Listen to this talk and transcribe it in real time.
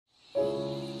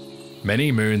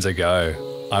Many moons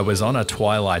ago, I was on a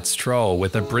twilight stroll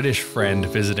with a British friend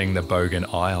visiting the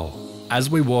Bogan Isle. As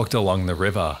we walked along the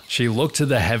river, she looked to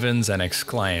the heavens and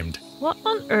exclaimed, "What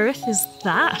on earth is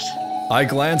that?" I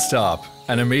glanced up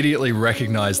and immediately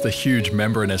recognized the huge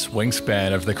membranous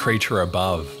wingspan of the creature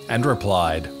above and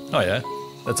replied, "Oh yeah,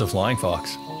 that's a flying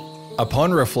fox."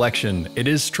 Upon reflection, it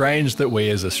is strange that we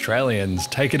as Australians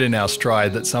take it in our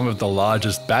stride that some of the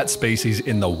largest bat species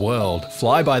in the world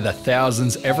fly by the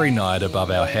thousands every night above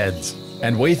our heads.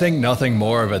 And we think nothing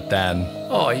more of it than,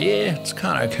 "Oh yeah, it's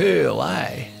kinda cool,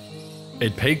 eh?"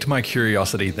 It piqued my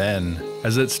curiosity then,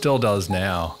 as it still does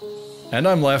now. And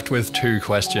I'm left with two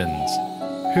questions.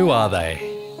 Who are they?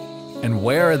 And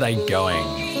where are they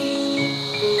going?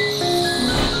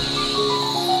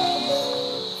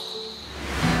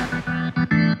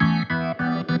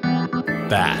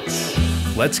 Bats.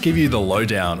 Let's give you the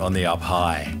lowdown on the up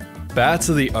high. Bats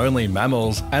are the only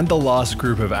mammals and the last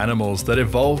group of animals that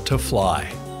evolved to fly.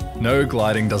 No,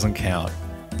 gliding doesn't count.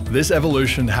 This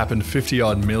evolution happened 50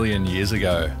 odd million years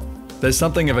ago. There's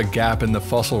something of a gap in the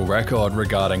fossil record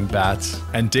regarding bats,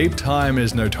 and deep time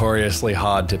is notoriously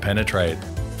hard to penetrate.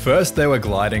 First there were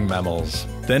gliding mammals,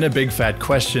 then a big fat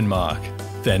question mark,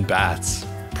 then bats.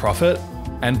 Profit?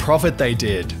 And profit they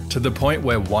did, to the point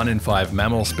where 1 in 5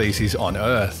 mammal species on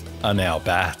Earth are now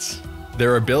bats.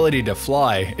 Their ability to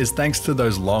fly is thanks to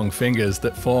those long fingers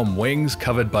that form wings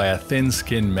covered by a thin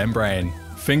skin membrane.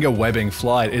 Finger webbing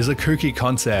flight is a kooky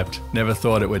concept, never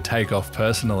thought it would take off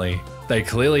personally. They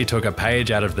clearly took a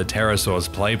page out of the pterosaur's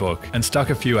playbook and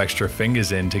stuck a few extra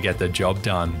fingers in to get the job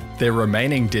done. Their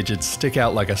remaining digits stick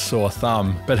out like a sore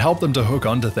thumb, but help them to hook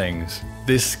onto things.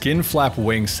 This skin flap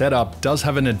wing setup does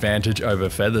have an advantage over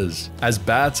feathers, as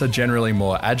bats are generally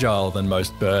more agile than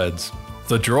most birds.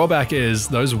 The drawback is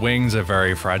those wings are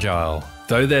very fragile.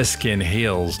 Though their skin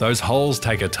heals, those holes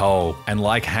take a toll, and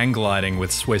like hang gliding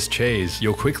with Swiss cheese,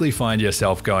 you'll quickly find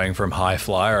yourself going from high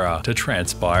flyer to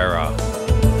transpirer.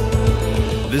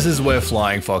 This is where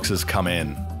flying foxes come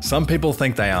in. Some people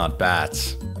think they aren't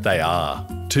bats. They are.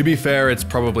 To be fair, it's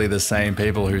probably the same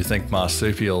people who think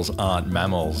marsupials aren't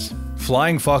mammals.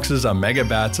 Flying foxes are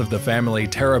megabats of the family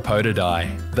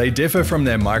Pteropotidae. They differ from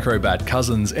their microbat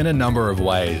cousins in a number of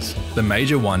ways, the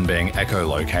major one being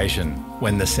echolocation,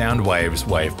 when the sound waves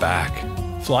wave back.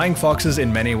 Flying foxes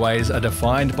in many ways are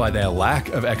defined by their lack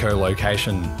of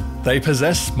echolocation. They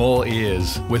possess small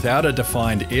ears, without a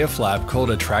defined ear flap called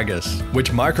a tragus,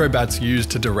 which microbats use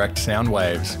to direct sound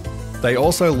waves. They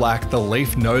also lack the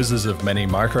leaf noses of many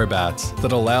microbats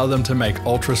that allow them to make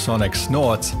ultrasonic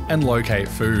snorts and locate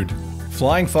food.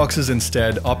 Flying foxes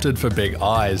instead opted for big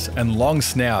eyes and long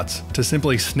snouts to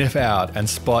simply sniff out and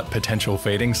spot potential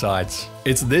feeding sites.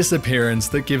 It's this appearance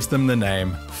that gives them the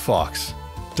name fox.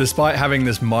 Despite having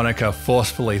this moniker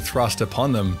forcefully thrust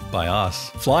upon them by us,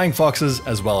 flying foxes,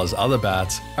 as well as other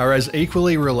bats, are as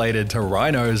equally related to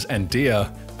rhinos and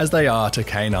deer as they are to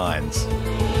canines.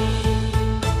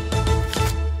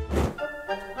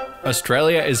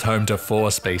 Australia is home to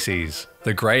 4 species: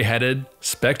 the grey-headed,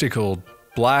 spectacled,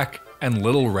 black, and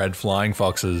little red flying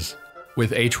foxes,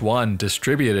 with each one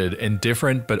distributed in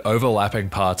different but overlapping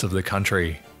parts of the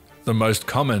country. The most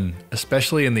common,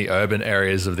 especially in the urban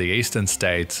areas of the eastern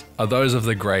states, are those of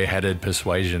the grey-headed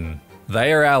persuasion.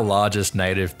 They are our largest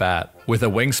native bat, with a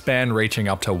wingspan reaching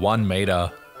up to 1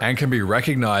 metre, and can be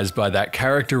recognised by that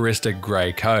characteristic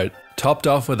grey coat, topped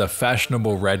off with a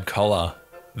fashionable red collar.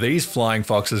 These flying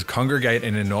foxes congregate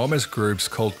in enormous groups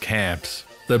called camps.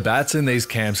 The bats in these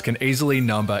camps can easily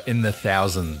number in the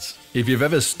thousands. If you've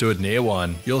ever stood near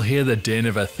one, you'll hear the din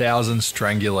of 1,000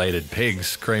 strangulated pigs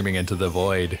screaming into the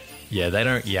void. Yeah, they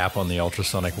don't yap on the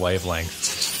ultrasonic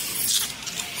wavelength.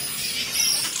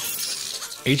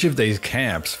 Each of these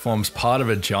camps forms part of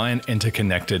a giant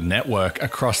interconnected network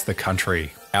across the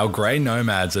country. Our grey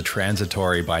nomads are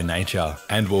transitory by nature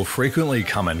and will frequently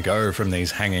come and go from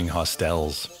these hanging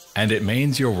hostels. And it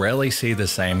means you'll rarely see the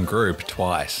same group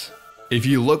twice. If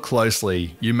you look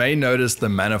closely, you may notice the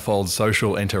manifold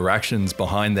social interactions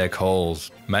behind their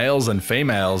calls. Males and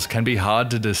females can be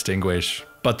hard to distinguish,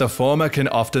 but the former can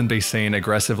often be seen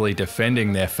aggressively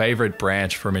defending their favourite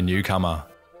branch from a newcomer.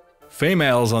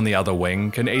 Females on the other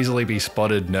wing can easily be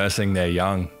spotted nursing their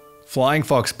young. Flying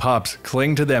fox pups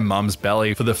cling to their mum's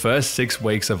belly for the first 6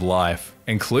 weeks of life,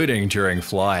 including during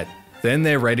flight. Then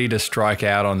they're ready to strike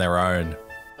out on their own.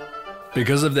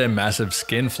 Because of their massive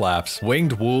skin flaps,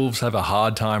 winged wolves have a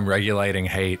hard time regulating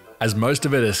heat, as most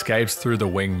of it escapes through the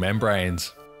wing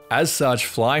membranes. As such,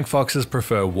 flying foxes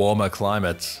prefer warmer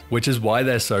climates, which is why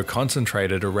they're so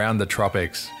concentrated around the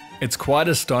tropics. It's quite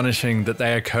astonishing that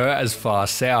they occur as far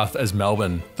south as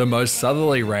Melbourne, the most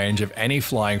southerly range of any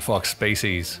flying fox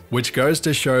species, which goes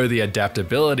to show the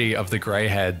adaptability of the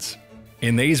greyheads.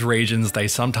 In these regions, they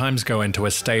sometimes go into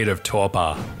a state of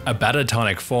torpor, a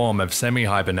batatonic form of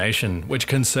semi-hibernation which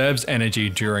conserves energy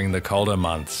during the colder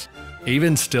months.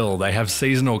 Even still, they have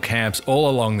seasonal camps all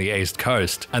along the east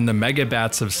coast, and the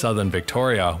megabats of southern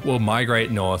Victoria will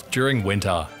migrate north during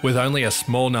winter, with only a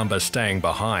small number staying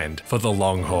behind for the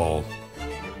long haul.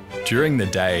 During the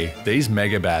day, these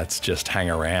megabats just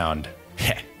hang around.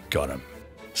 Heh, got 'em.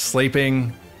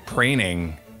 Sleeping,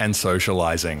 preening, and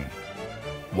socialising.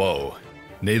 Whoa,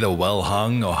 neither well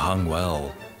hung nor hung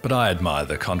well, but I admire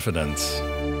the confidence.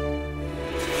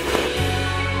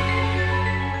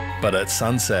 But at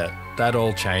sunset, that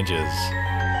all changes.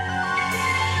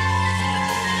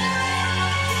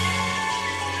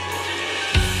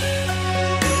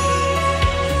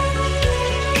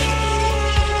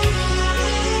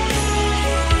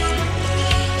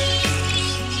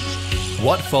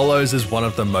 What follows is one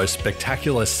of the most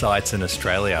spectacular sights in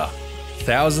Australia.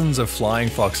 Thousands of flying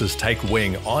foxes take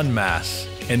wing en masse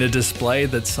in a display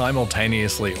that's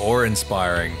simultaneously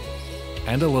awe-inspiring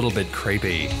and a little bit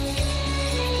creepy.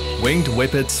 Winged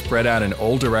whippets spread out in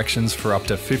all directions for up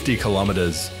to 50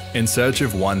 kilometres in search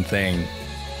of one thing: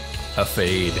 a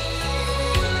feed.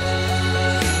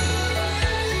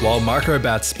 While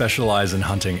microbats specialise in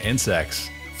hunting insects,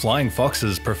 flying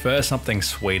foxes prefer something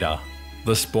sweeter.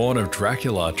 The spawn of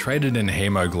Dracula traded in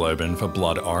hemoglobin for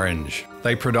blood orange.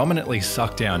 They predominantly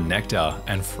suck down nectar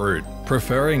and fruit,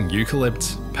 preferring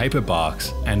eucalypts, paper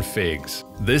barks, and figs.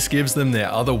 This gives them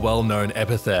their other well-known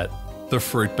epithet, the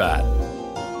fruit bat.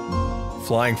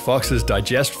 Flying foxes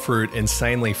digest fruit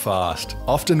insanely fast,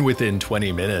 often within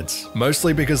 20 minutes,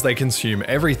 mostly because they consume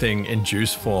everything in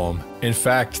juice form. In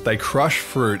fact, they crush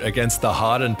fruit against the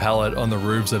hardened palate on the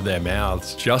roofs of their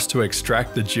mouths just to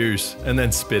extract the juice and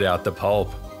then spit out the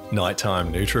pulp.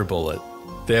 Nighttime NutriBullet.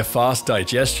 Their fast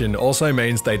digestion also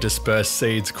means they disperse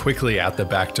seeds quickly out the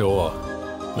back door.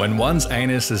 When one's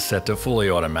anus is set to fully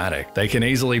automatic, they can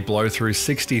easily blow through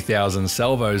 60,000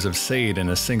 salvos of seed in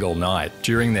a single night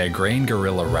during their green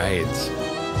gorilla raids.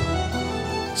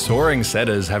 Soaring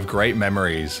setters have great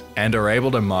memories and are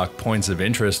able to mark points of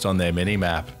interest on their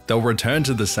minimap. They'll return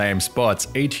to the same spots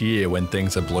each year when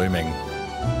things are blooming.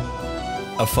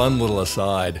 A fun little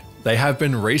aside, they have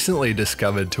been recently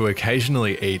discovered to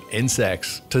occasionally eat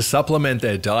insects to supplement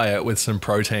their diet with some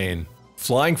protein.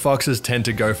 Flying foxes tend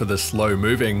to go for the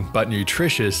slow-moving but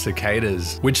nutritious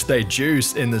cicadas, which they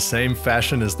juice in the same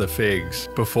fashion as the figs,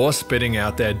 before spitting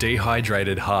out their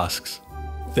dehydrated husks.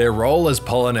 Their role as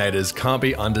pollinators can't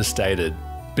be understated.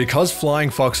 Because flying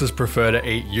foxes prefer to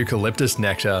eat eucalyptus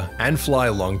nectar and fly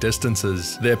long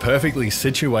distances, they're perfectly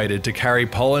situated to carry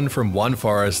pollen from one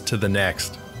forest to the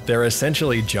next. They're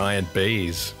essentially giant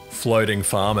bees, floating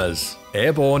farmers,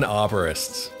 airborne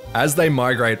arborists. As they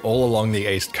migrate all along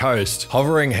the east coast,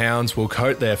 hovering hounds will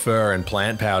coat their fur in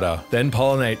plant powder, then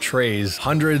pollinate trees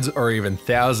hundreds or even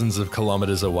thousands of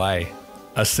kilometres away.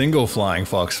 A single flying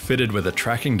fox fitted with a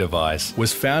tracking device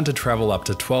was found to travel up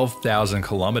to 12,000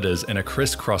 kilometres in a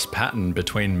crisscross pattern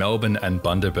between Melbourne and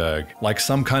Bundaberg, like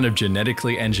some kind of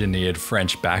genetically engineered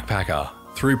French backpacker.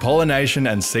 Through pollination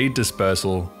and seed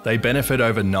dispersal, they benefit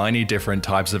over 90 different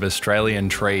types of Australian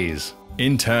trees.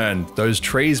 In turn, those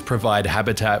trees provide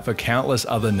habitat for countless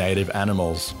other native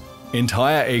animals.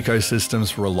 Entire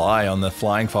ecosystems rely on the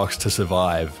flying fox to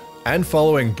survive. And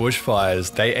following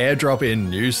bushfires, they airdrop in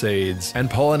new seeds and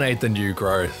pollinate the new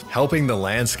growth, helping the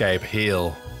landscape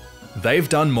heal. They've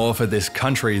done more for this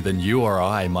country than you or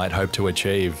I might hope to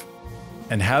achieve.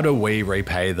 And how do we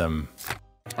repay them?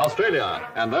 Australia,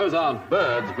 and those aren't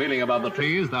birds wheeling above the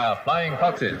trees, they're flying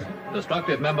foxes,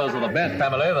 destructive members of the bat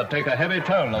family that take a heavy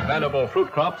toll of valuable fruit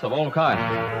crops of all kinds.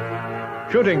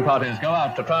 Shooting parties go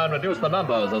out to try and reduce the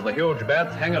numbers as the huge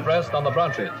bats hang at rest on the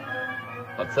branches.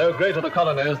 But so great are the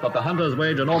colonies that the hunters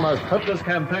wage an almost hopeless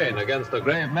campaign against a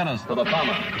grave menace to the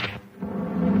farmer.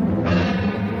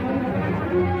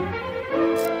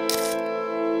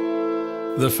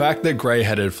 The fact that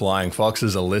grey-headed flying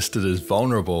foxes are listed as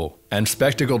vulnerable and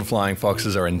spectacled flying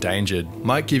foxes are endangered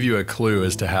might give you a clue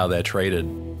as to how they're treated.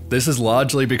 This is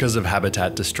largely because of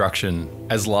habitat destruction,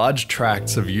 as large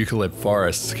tracts of eucalypt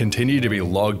forests continue to be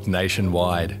logged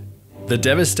nationwide. The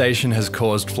devastation has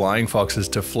caused flying foxes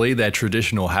to flee their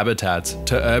traditional habitats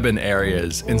to urban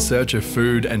areas in search of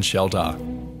food and shelter.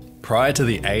 Prior to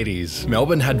the 80s,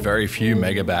 Melbourne had very few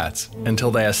megabats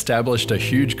until they established a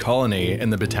huge colony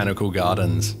in the botanical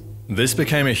gardens. This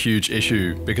became a huge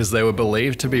issue because they were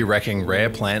believed to be wrecking rare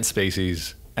plant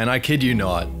species, and I kid you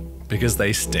not, because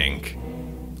they stink.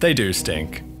 They do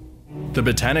stink. The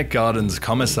Botanic Gardens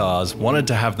commissars wanted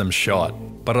to have them shot,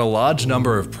 but a large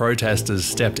number of protesters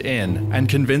stepped in and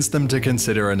convinced them to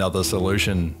consider another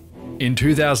solution. In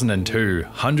 2002,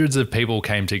 hundreds of people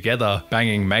came together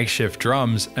banging makeshift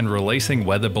drums and releasing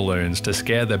weather balloons to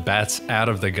scare the bats out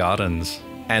of the gardens.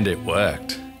 And it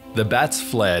worked. The bats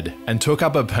fled and took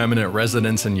up a permanent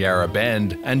residence in Yarra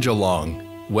Bend and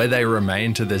Geelong, where they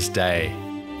remain to this day.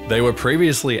 They were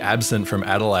previously absent from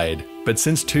Adelaide, but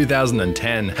since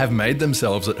 2010 have made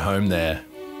themselves at home there.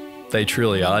 They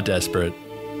truly are desperate.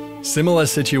 Similar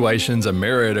situations are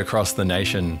mirrored across the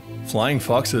nation. Flying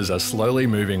foxes are slowly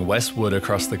moving westward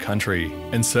across the country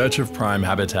in search of prime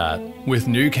habitat, with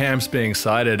new camps being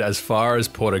sighted as far as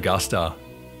Port Augusta.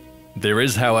 There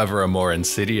is, however, a more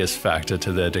insidious factor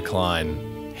to their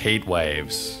decline: heat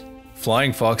waves.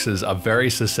 Flying foxes are very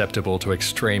susceptible to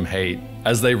extreme heat,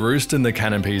 as they roost in the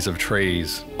canopies of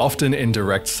trees, often in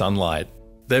direct sunlight.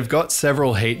 They've got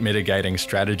several heat mitigating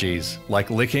strategies,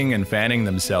 like licking and fanning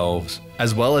themselves,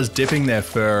 as well as dipping their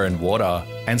fur in water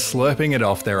and slurping it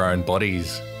off their own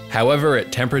bodies. However,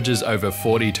 at temperatures over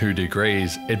 42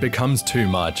 degrees, it becomes too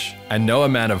much, and no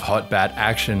amount of hot bat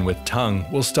action with tongue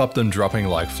will stop them dropping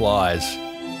like flies.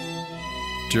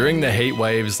 During the heat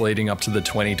waves leading up to the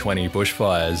 2020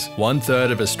 bushfires,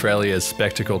 1/3 of Australia's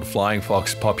spectacled flying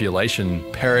fox population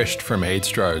perished from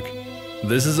heatstroke.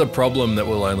 This is a problem that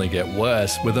will only get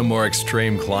worse with a more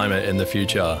extreme climate in the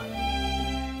future.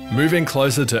 Moving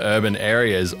closer to urban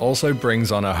areas also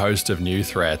brings on a host of new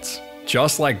threats.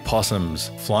 Just like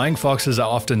possums, flying foxes are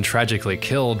often tragically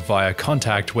killed via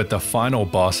contact with the final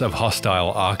boss of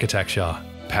hostile architecture: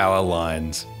 power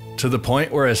lines. To the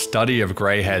point where a study of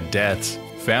greyhead deaths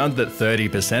found that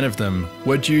 30% of them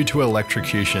were due to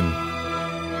electrocution,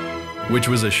 which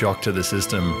was a shock to the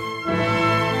system.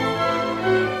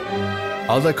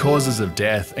 Other causes of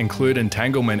death include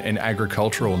entanglement in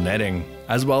agricultural netting,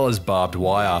 as well as barbed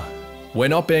wire. We're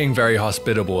not being very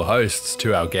hospitable hosts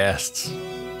to our guests.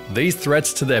 These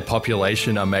threats to their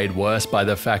population are made worse by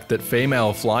the fact that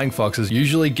female flying foxes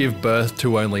usually give birth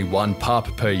to only one pup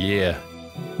per year,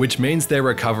 which means their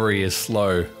recovery is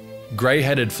slow.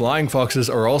 Grey-headed flying foxes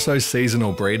are also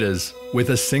seasonal breeders, with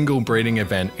a single breeding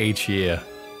event each year.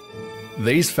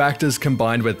 These factors,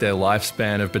 combined with their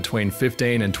lifespan of between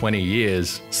 15 and 20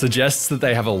 years, suggests that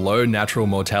they have a low natural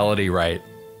mortality rate.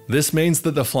 This means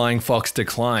that the flying fox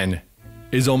decline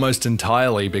is almost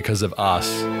entirely because of us.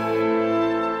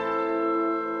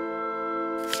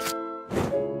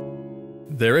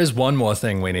 There is one more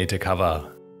thing we need to cover: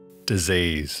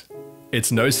 disease. It's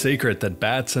no secret that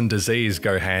bats and disease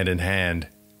go hand in hand.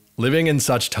 Living in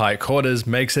such tight quarters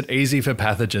makes it easy for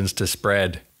pathogens to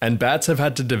spread, and bats have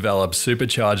had to develop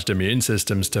supercharged immune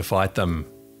systems to fight them.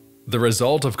 The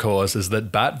result, of course, is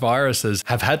that bat viruses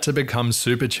have had to become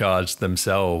supercharged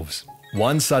themselves.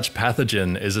 One such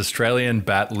pathogen is Australian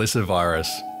bat lyssavirus,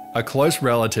 a close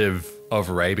relative of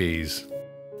rabies.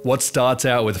 What starts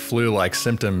out with flu-like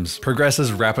symptoms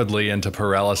progresses rapidly into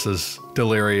paralysis,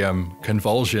 delirium,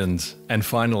 convulsions, and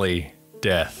finally,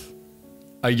 death.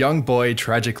 A young boy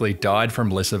tragically died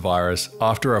from lyssavirus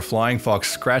after a flying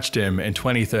fox scratched him in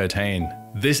 2013.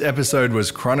 This episode was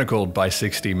chronicled by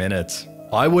 60 Minutes.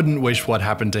 I wouldn't wish what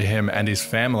happened to him and his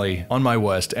family on my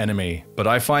worst enemy, but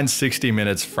I find 60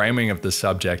 Minutes' framing of the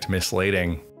subject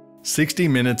misleading. 60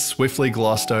 Minutes swiftly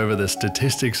glossed over the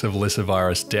statistics of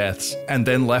lyssavirus deaths and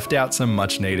then left out some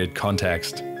much needed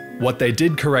context. What they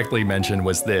did correctly mention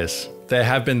was this: there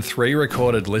have been 3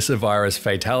 recorded lyssavirus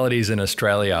fatalities in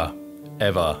Australia,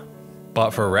 ever. But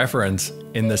for reference,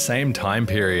 in the same time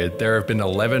period there have been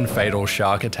 11 fatal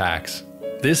shark attacks.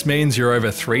 This means you're over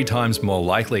 3 times more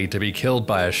likely to be killed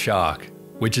by a shark,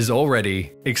 which is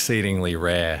already exceedingly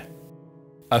rare.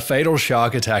 A fatal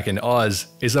shark attack in Oz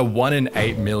is a 1 in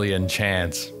 8 million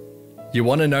chance. You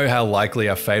want to know how likely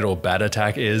a fatal bat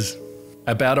attack is?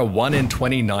 About a 1 in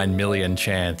 29 million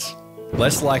chance.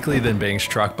 Less likely than being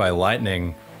struck by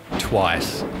lightning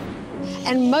twice.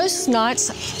 And most nights,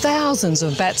 thousands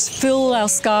of bats fill our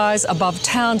skies above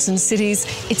towns and cities.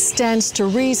 It stands to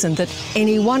reason that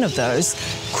any one of those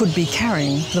could be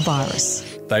carrying the virus.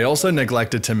 They also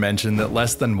neglected to mention that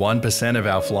less than 1% of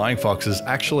our flying foxes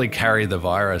actually carry the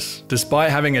virus, despite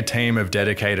having a team of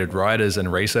dedicated writers and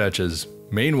researchers.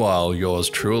 Meanwhile, yours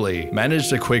truly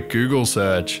managed a quick Google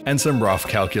search and some rough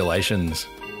calculations.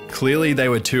 Clearly they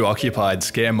were too occupied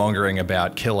scaremongering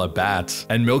about killer bats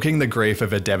and milking the grief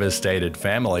of a devastated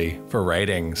family for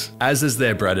ratings, as is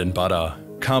their bread and butter.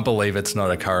 Can't believe it's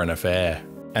not a current affair.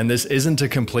 And this isn't to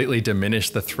completely diminish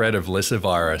the threat of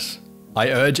lyssavirus.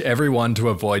 I urge everyone to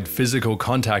avoid physical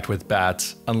contact with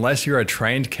bats unless you're a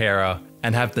trained carer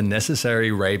and have the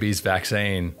necessary rabies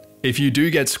vaccine. If you do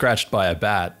get scratched by a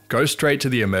bat, go straight to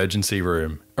the emergency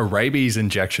room. A rabies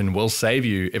injection will save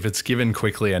you if it's given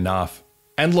quickly enough.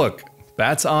 And look,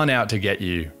 bats aren't out to get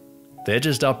you. They're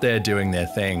just up there doing their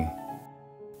thing.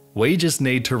 We just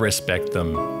need to respect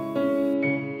them.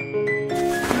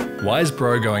 Why is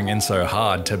bro going in so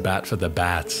hard to bat for the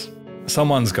bats?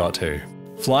 Someone's got to.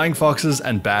 Flying foxes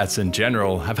and bats in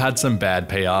general have had some bad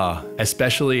PR,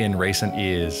 especially in recent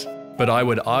years. But I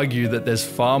would argue that there's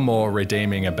far more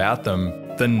redeeming about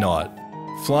them than not.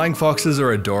 Flying foxes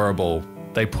are adorable.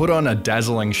 They put on a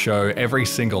dazzling show every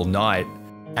single night,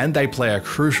 and they play a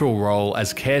crucial role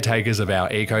as caretakers of our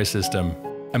ecosystem.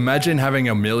 Imagine having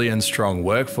a million-strong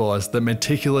workforce that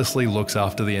meticulously looks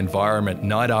after the environment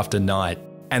night after night,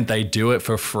 and they do it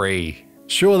for free.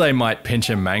 Sure, they might pinch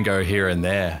a mango here and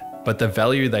there, but the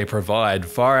value they provide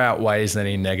far outweighs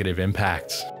any negative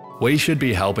impacts. We should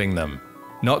be helping them,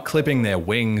 not clipping their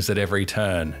wings at every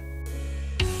turn.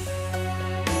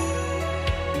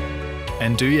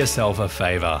 And do yourself a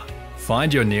favour.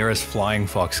 Find your nearest flying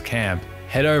fox camp,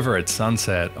 head over at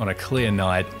sunset on a clear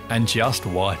night, and just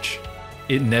watch.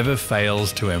 It never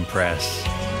fails to impress.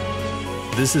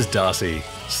 This is Darcy,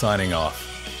 signing off.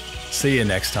 See you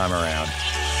next time around.